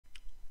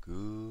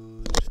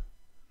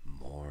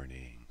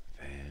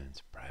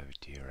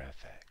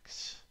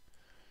PrivateerFX.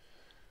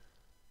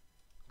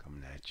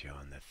 Coming at you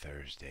on the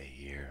Thursday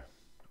here,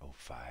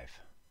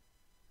 05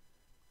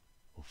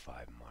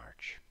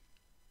 March.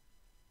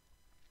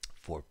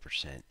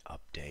 4%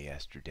 up day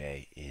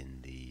yesterday in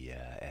the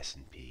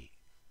S&P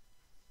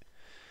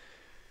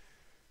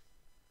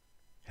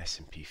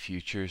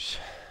futures.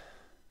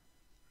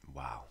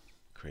 Wow,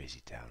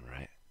 crazy town,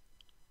 right?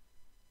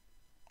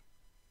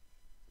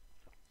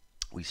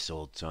 We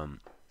sold some.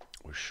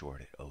 We're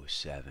short at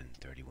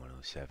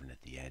 31.07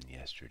 at the end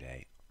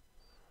yesterday.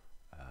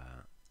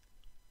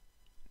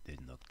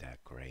 Didn't look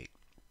that great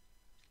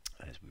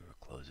as we were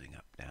closing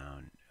up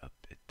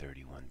at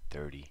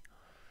 31.30.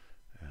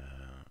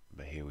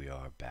 But here we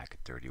are back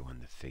at 31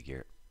 the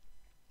figure.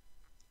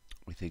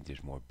 We think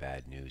there's more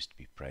bad news to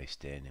be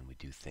priced in, and we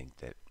do think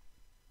that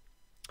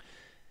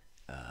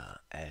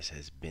as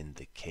has been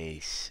the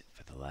case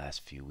for the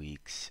last few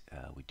weeks,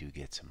 we do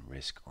get some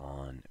risk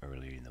on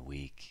earlier in the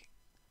week,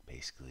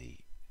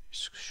 basically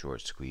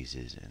short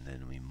squeezes, and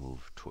then we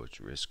move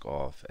towards risk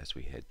off as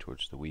we head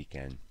towards the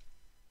weekend.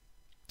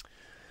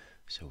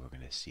 So we're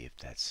going to see if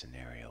that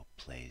scenario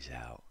plays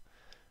out.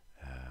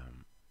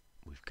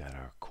 We've got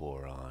our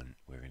core on.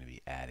 We're going to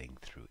be adding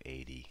through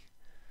 80,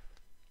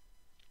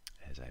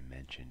 as I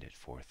mentioned at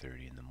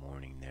 4:30 in the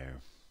morning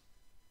there.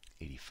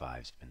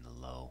 85's been the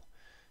low.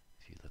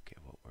 If you look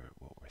at what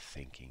we're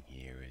thinking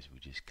here, is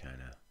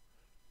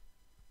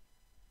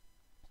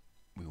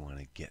we want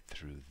to get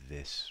through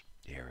this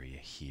area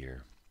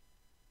here,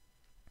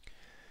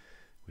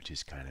 which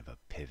is kind of a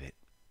pivot,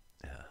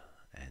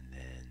 and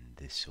then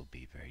this will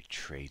be very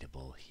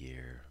tradable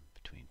here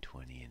between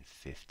 20 and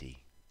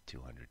 50.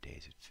 200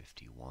 days at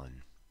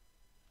 51.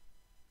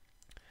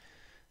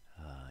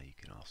 You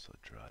can also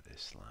draw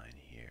this line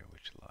here,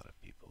 which a lot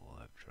of people will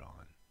have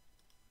drawn.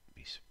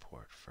 Be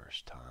support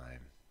first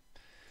time.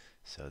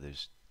 So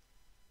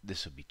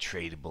this will be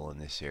tradable in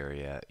this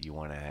area. You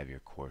want to have your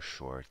core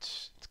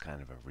shorts. It's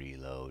kind of a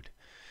reload.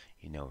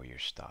 You know where your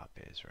stop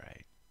is,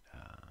 right?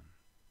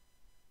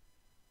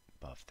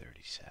 Above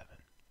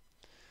 37.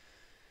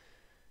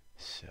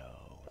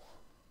 So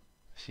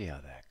see how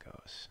that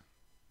goes.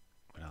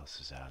 What else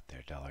is out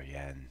there? Dollar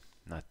yen,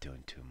 not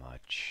doing too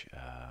much.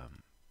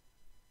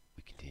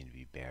 We continue to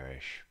be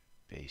bearish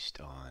based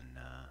on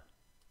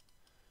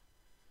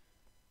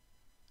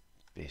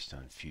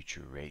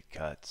future rate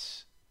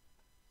cuts.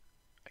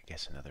 I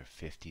guess another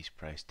 50's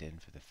priced in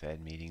for the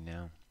Fed meeting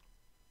now.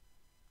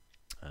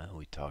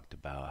 We talked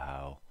about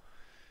how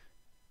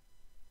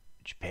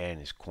Japan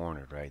is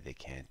cornered, right? They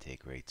can't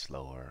take rates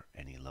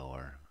any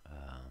lower.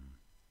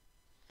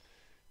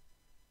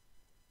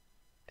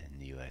 And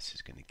the U.S.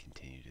 is going to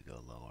continue to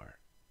go lower,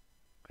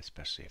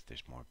 especially if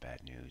there's more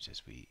bad news,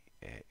 as we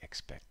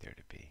expect there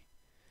to be.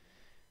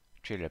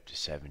 Traded up to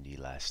 70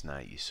 last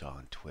night. You saw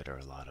on Twitter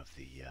a lot of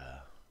the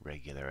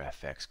regular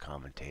FX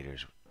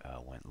commentators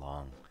went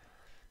long.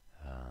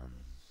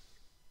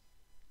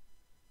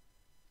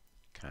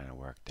 Kind of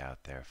worked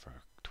out there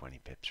for 20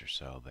 pips or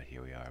so, but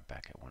here we are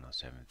back at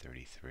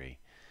 107.33.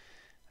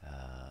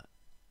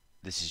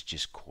 This is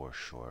just core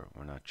short.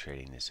 We're not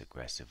trading this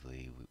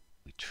aggressively.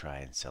 We try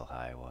and sell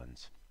high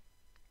ones,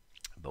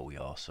 but we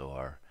also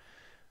are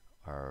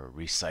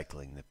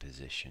recycling the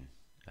position,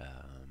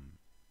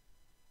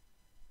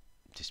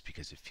 just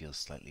because it feels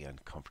slightly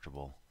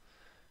uncomfortable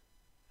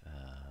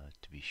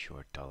to be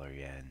short dollar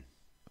yen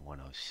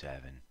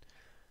 107.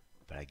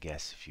 But I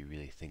guess if you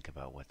really think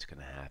about what's going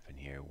to happen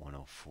here,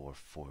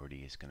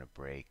 104.40 is going to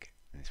break,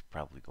 and it's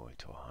probably going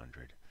to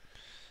 100.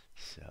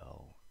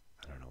 So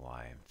I don't know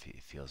why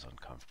it feels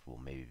uncomfortable.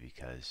 Maybe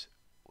because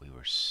we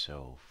were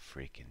so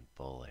freaking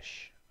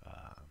bullish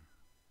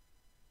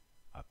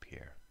up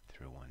here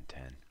through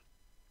 110.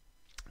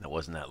 That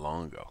wasn't that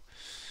long ago.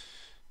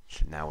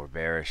 So now we're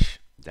bearish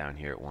down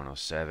here at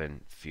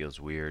 107. Feels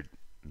weird,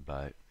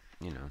 but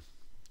you know,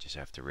 just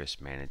have to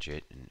risk manage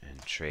it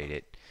and trade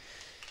it.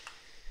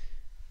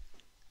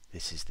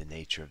 This is the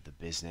nature of the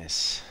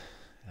business.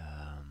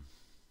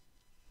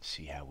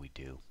 See how we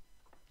do.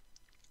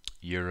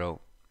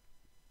 Euro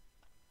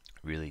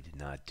really did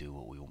not do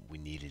what we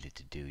needed it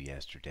to do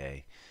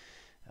yesterday.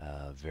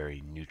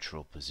 Very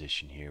neutral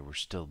position here. We're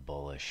still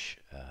bullish.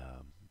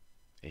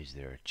 Is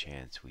there a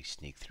chance we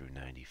sneak through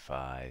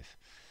 95?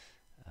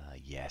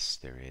 Yes,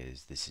 there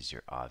is. This is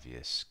your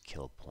obvious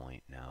kill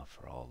point now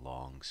for all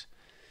longs.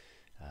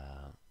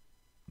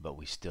 But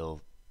we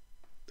still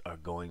are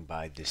going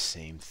by this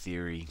same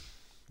theory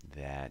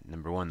that,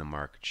 number one, the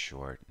market's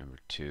short. Number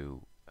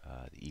two,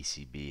 the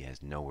ECB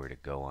has nowhere to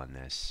go on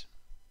this.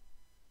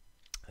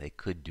 They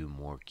could do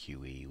more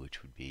QE,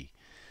 which would be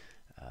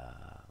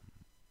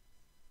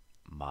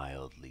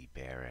mildly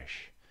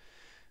bearish,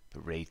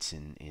 but rates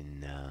in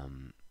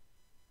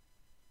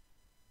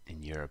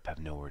Europe have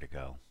nowhere to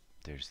go.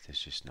 There's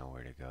just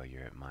nowhere to go.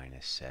 You're at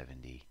minus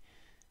 70.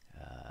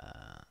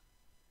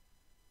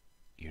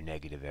 You're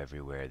negative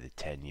everywhere. The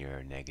 10-year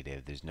are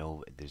negative. There's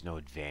no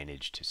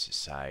advantage to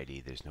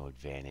society. There's no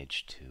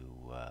advantage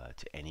to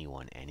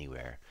anyone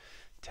anywhere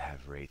to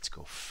have rates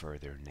go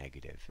further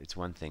negative. It's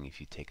one thing if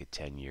you take a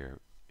 10-year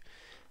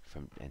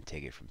and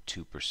take it from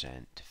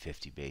 2% to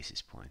 50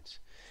 basis points.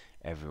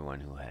 Everyone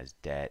who has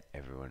debt,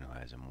 everyone who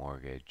has a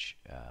mortgage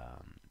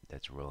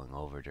that's rolling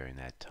over during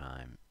that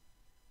time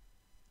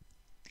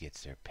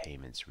gets their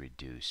payments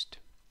reduced,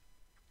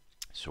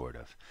 sort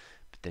of.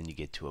 But then you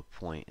get to a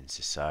point in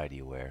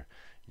society where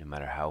no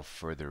matter how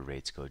further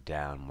rates go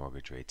down,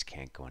 mortgage rates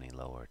can't go any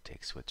lower.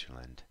 Take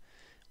Switzerland,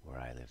 where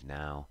I live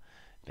now.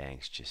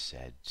 Banks just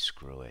said,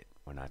 screw it,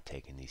 we're not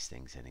taking these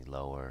things any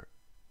lower.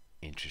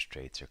 Interest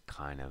rates are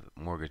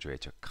mortgage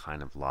rates are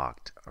kind of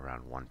locked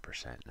around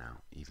 1%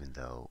 now, even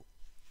though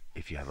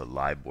if you have a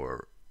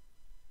LIBOR,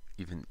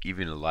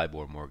 even a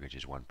LIBOR mortgage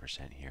is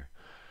 1% here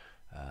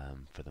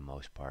for the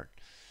most part,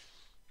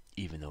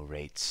 even though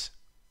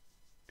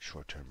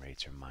short-term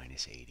rates are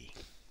minus 80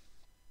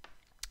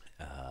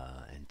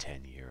 and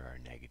 10-year are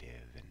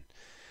negative and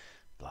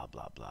blah,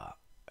 blah, blah.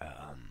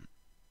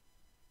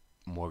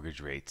 Mortgage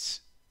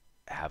rates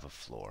have a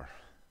floor.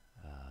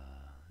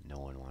 No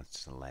one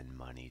wants to lend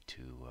money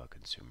to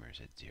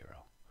consumers at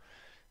zero.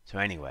 So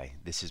anyway,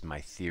 this is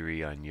my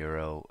theory on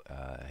euro.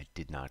 I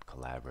did not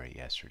collaborate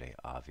yesterday,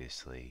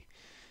 obviously.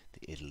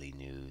 The Italy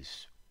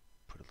news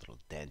put a little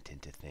dent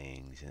into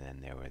things, and then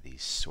there were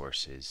these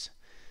sources,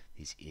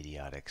 these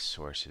idiotic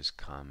sources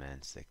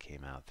comments that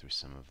came out through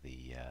some of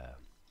the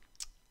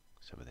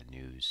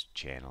news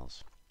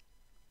channels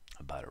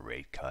about a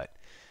rate cut.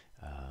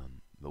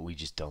 But we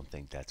just don't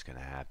think that's going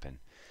to happen.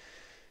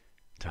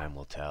 Time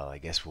will tell. I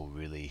guess we'll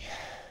really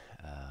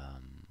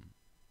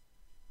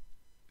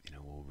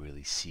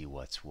see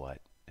what's what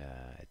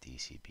at the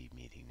ECB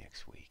meeting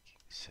next week.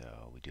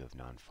 So we do have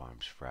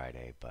non-farms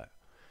Friday, but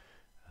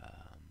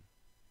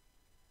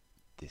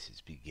this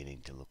is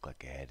beginning to look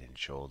like a head and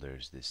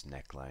shoulders. This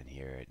neckline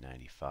here at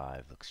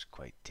 95 looks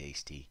quite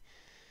tasty.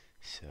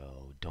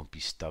 So don't be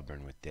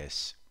stubborn with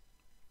this.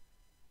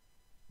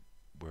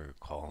 We're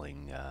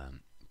calling,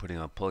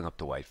 pulling up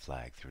the white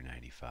flag through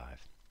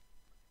 95.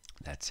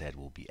 That said,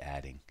 we'll be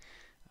adding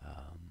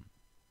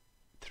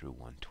through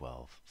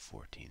 112.14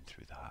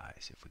 through the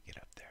highs if we get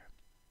up there.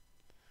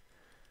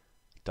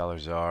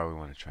 Dollars are, we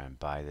want to try and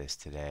buy this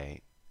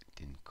today.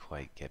 Didn't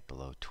quite get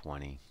below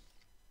 20.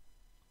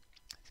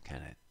 It's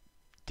kind of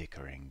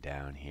dickering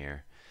down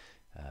here.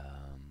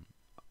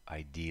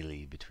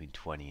 Ideally, between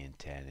 20 and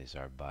 10 is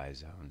our buy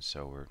zone.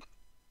 So we're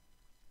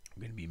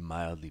going to be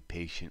mildly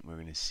patient. We're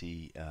going to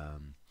see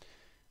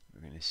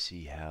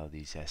how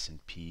these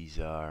S&Ps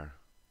are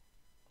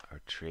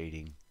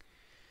trading.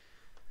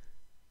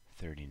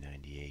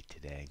 30.98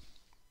 today.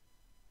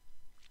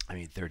 I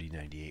mean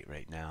 30.98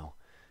 right now.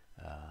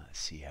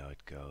 See how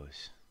it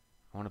goes.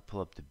 I want to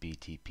pull up the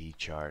BTP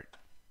chart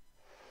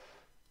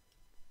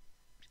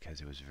because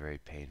it was very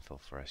painful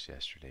for us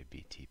yesterday,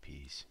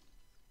 BTPs.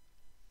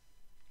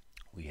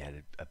 We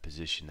had a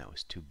position that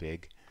was too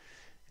big,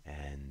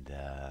 and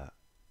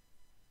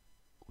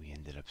we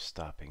ended up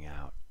stopping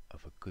out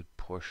of a good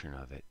portion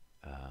of it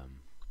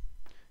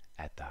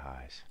at the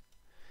highs.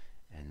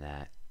 And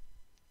that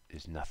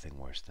is nothing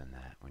worse than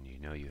that, when you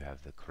know you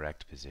have the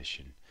correct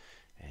position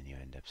and you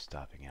end up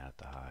stopping out at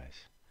the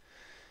highs.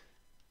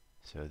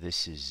 So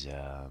this is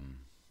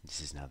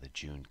now the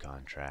June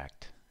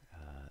contract.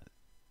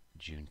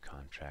 June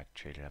contract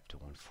traded up to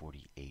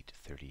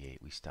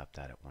 148.38. We stopped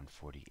out at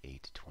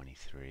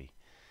 148.23.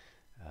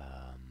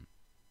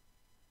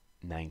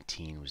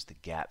 19 was the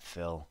gap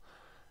fill.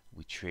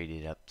 We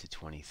traded up to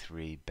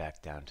 23,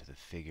 back down to the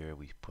figure.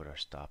 We put our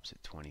stops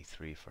at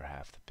 23 for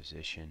half the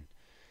position.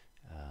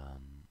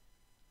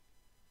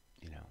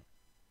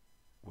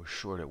 We're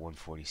short at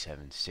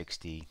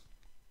 147.60.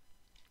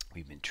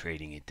 We've been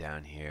trading it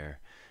down here,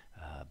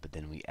 but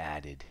then we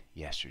added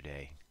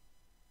yesterday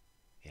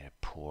in a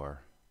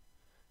poor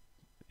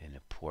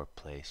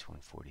place,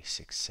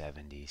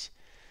 146.70s,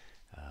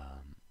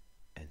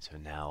 and so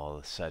now all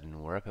of a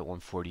sudden we're up at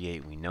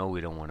 148. We know we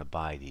don't want to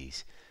buy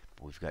these,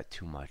 but we've got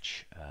too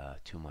much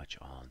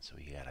on, so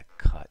we got to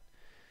cut.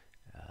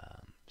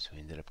 So we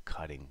ended up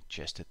cutting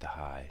just at the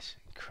highs,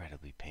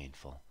 incredibly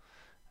painful.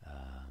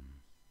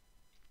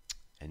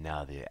 And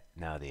now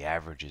the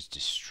average is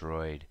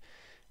destroyed.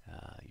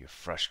 You're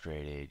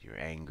frustrated, you're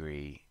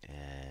angry,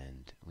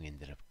 and we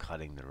ended up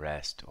cutting the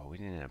rest. Or we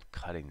didn't end up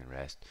cutting the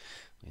rest.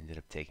 We ended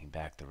up taking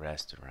back the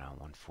rest around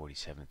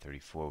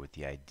 147.34 with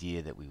the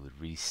idea that we would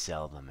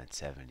resell them at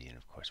 70, and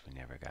of course we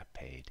never got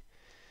paid.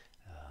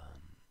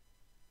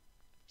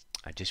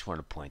 I just want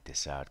to point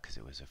this out because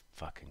it was a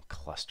fucking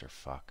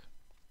clusterfuck.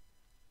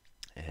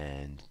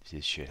 And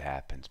this shit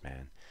happens,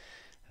 man.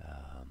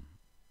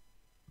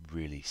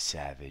 Really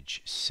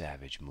savage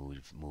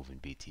move in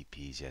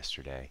BTPs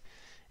yesterday,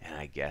 and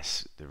I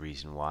guess the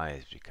reason why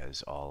is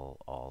because all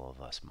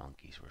of us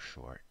monkeys were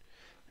short,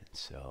 and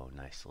so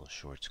nice little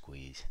short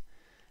squeeze.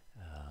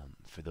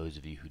 For those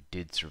of you who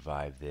did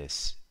survive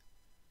this,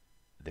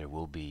 the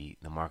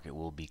market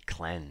will be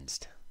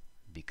cleansed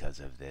because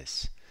of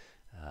this,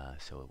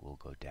 so it will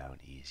go down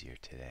easier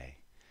today.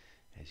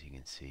 As you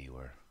can see,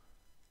 we're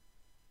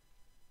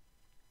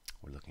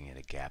looking at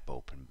a gap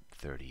open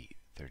 30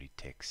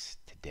 ticks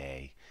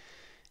today,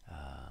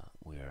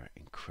 we are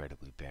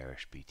incredibly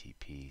bearish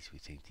BTPs. We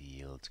think the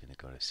yield's going to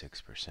go to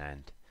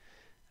 6%.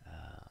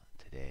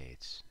 Today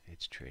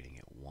it's trading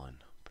at 1%,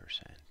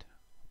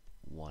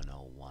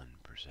 101%.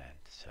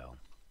 So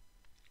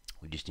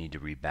we just need to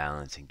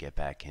rebalance and get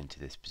back into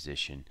this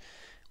position.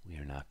 We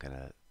are not going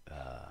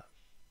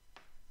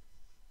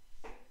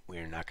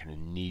to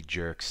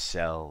knee-jerk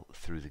sell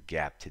through the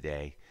gap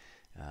today.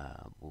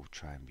 We'll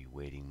try and be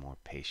waiting more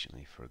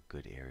patiently for a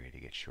good area to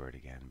get short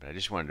again. But I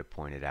just wanted to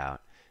point it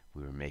out.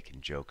 We were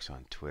making jokes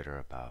on Twitter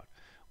about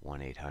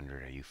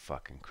 1-800, are you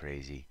fucking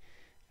crazy?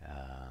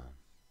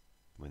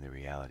 When the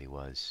reality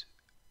was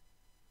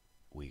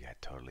we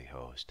got totally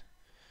hosed.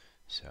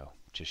 So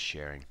just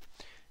sharing.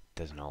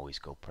 Doesn't always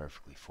go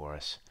perfectly for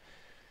us.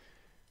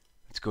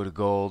 Let's go to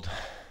gold.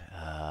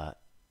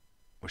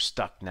 We're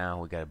stuck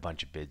now. We got a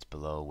bunch of bids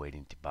below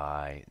waiting to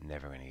buy.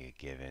 Never going to get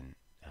given.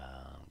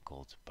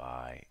 Gold to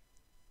buy.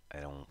 I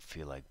don't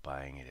feel like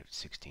buying it at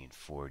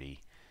 1640.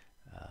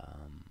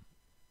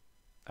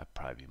 I'd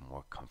probably be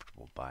more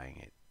comfortable buying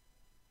it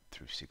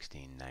through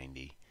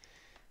 1690.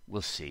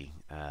 We'll see.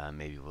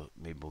 Maybe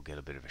we'll get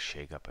a bit of a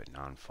shake-up at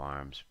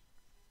non-farms.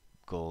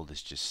 Gold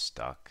is just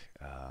stuck.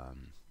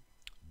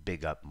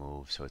 Big up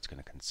move, so it's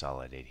going to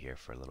consolidate here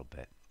for a little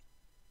bit.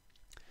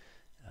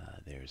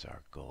 There's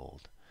our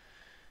gold.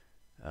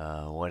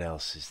 What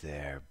else is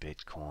there?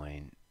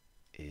 Bitcoin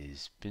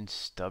has been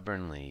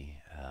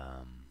stubbornly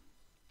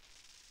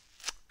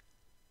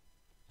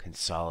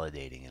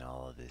consolidating in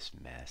all of this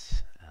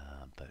mess,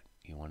 but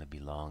you want to be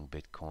long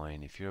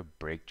Bitcoin. If you're a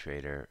break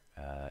trader,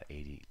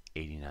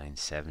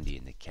 89.70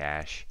 in the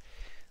cash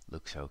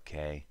looks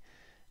okay.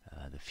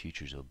 The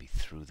futures will be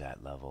through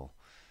that level.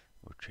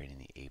 We're trading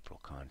the April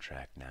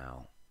contract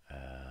now.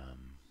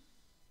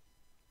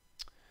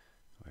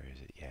 Where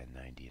is it? Yeah,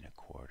 90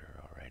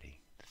 1/4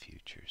 already, the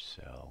futures.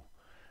 So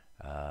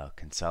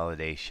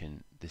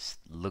consolidation. This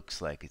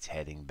looks like it's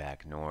heading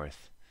back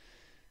north.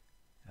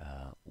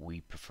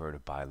 We prefer to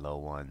buy low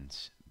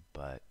ones,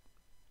 but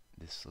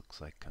this looks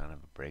like kind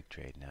of a break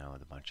trade now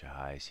with a bunch of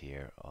highs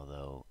here,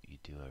 although you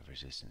do have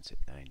resistance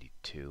at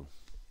 92.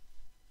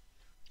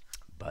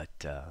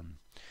 But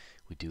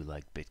we do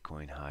like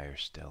Bitcoin higher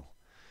still.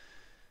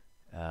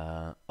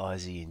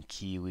 Aussie and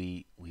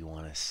Kiwi, we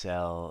want to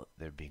sell.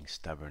 They're being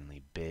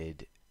stubbornly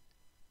bid.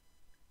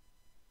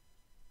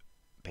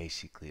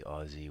 Basically,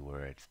 Aussie,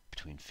 we're at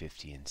between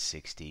 50 and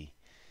 60.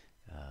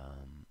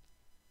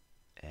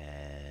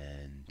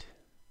 And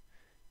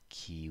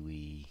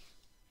Kiwi,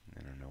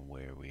 I don't know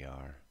where we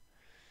are.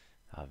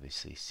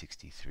 Obviously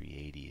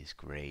 63.80 is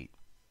great,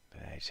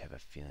 but I just have a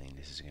feeling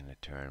this is going to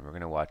turn. We're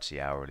going to watch the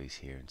hourlies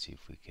here and see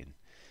if we can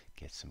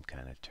get some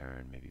kind of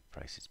turn. Maybe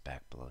prices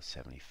back below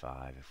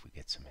 75 if we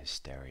get some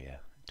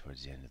hysteria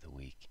towards the end of the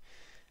week.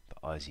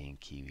 But Aussie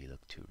and Kiwi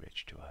look too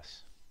rich to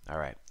us.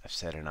 Alright, I've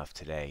said enough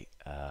today.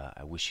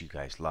 I wish you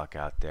guys luck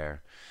out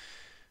there.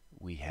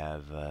 We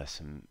have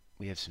some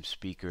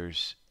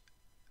speakers.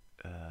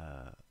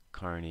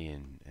 Carney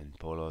and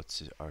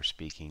Polotz are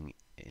speaking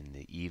in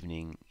the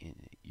evening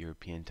in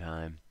European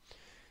time.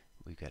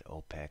 We've got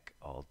OPEC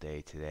all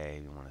day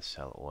today. We want to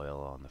sell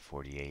oil on the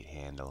 48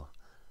 handle.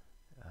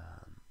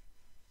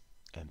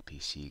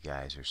 MPC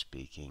guys are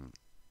speaking.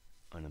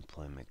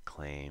 Unemployment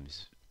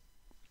claims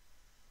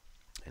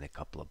and a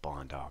couple of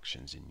bond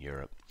auctions in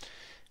Europe,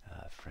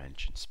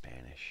 French and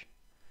Spanish.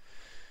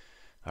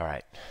 All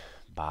right,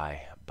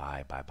 bye.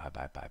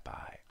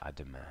 À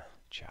demain.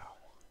 Ciao.